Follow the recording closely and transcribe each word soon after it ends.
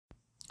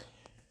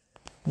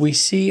We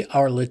see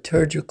our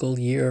liturgical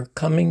year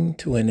coming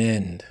to an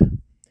end.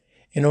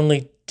 In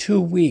only 2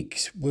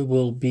 weeks, we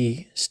will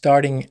be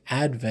starting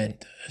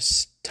Advent, a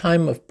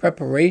time of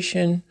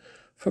preparation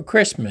for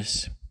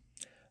Christmas,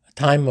 a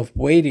time of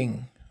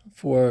waiting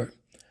for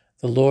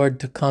the Lord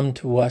to come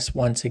to us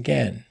once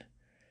again.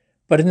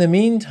 But in the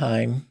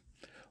meantime,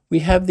 we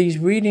have these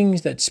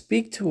readings that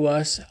speak to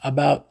us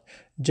about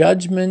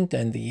judgment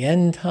and the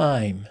end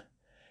time.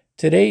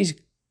 Today's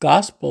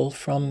gospel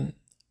from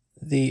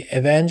the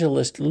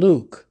evangelist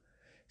Luke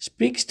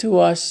speaks to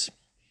us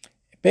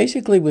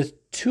basically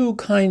with two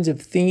kinds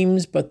of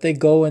themes, but they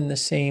go in the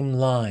same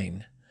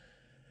line.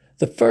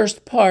 The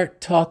first part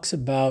talks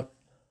about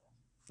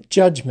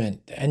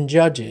judgment and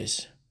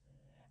judges,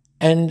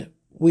 and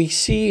we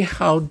see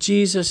how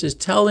Jesus is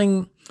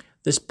telling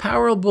this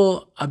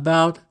parable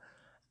about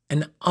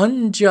an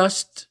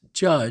unjust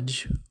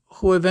judge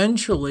who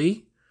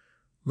eventually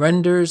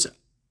renders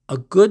a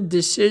good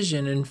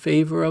decision in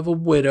favor of a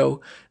widow,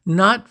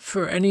 not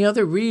for any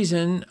other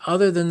reason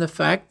other than the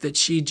fact that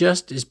she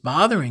just is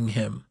bothering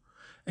him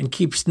and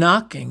keeps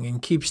knocking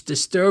and keeps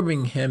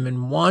disturbing him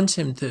and wants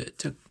him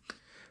to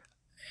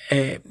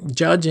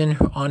judge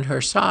on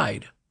her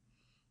side.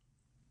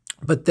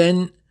 But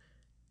then,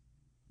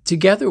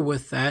 together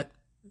with that,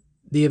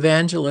 the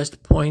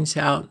evangelist points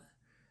out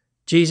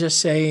Jesus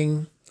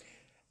saying,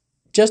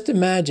 just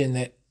imagine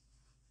that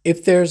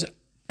if there's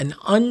an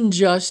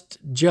unjust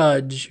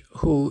judge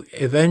who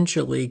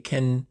eventually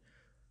can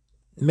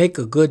make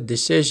a good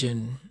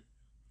decision,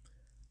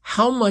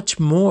 how much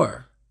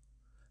more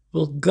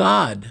will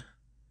God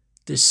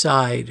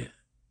decide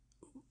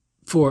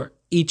for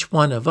each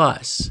one of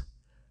us?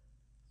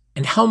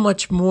 And how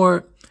much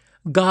more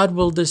God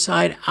will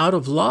decide out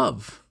of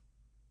love?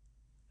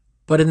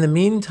 But in the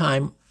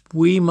meantime,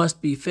 we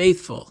must be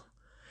faithful.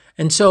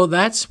 And so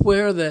that's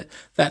where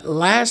that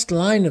last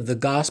line of the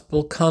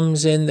gospel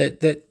comes in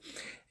that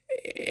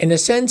in a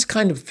sense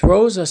kind of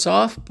throws us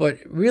off, but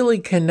really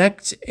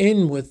connects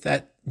in with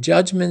that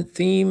judgment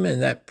theme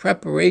and that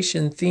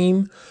preparation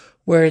theme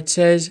where it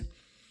says,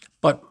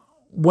 but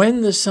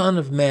when the Son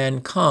of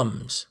Man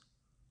comes,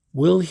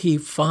 will he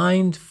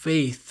find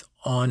faith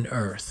on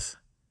earth?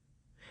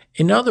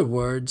 In other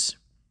words,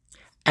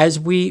 as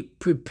we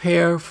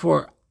prepare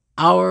for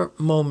our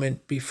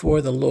moment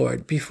before the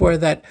Lord, before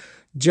that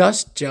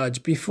just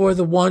judge, before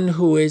the one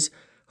who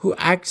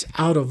acts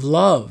out of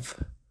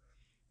love,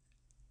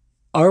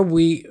 are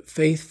we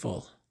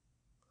faithful?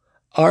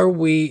 Are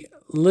we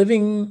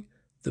living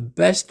the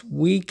best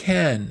we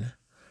can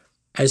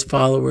as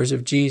followers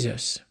of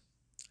Jesus?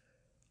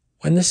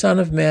 When the Son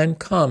of Man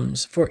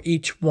comes for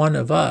each one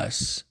of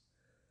us,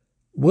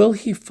 will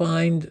he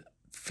find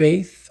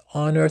faith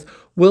on earth?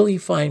 Will he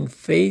find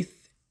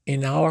faith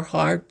in our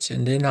hearts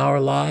and in our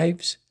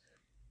lives?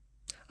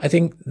 I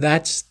think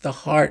that's the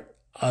heart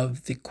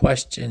of the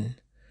question,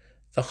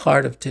 the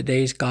heart of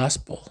today's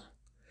gospel.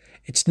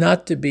 It's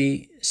not to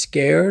be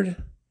scared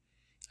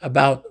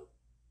about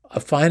a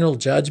final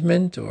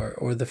judgment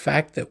or the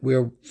fact that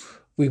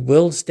we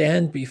will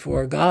stand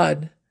before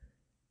God.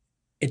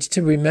 It's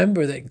to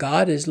remember that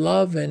God is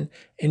love and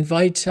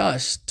invites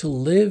us to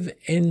live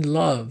in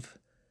love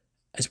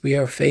as we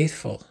are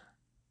faithful.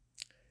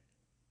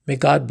 May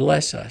God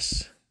bless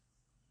us.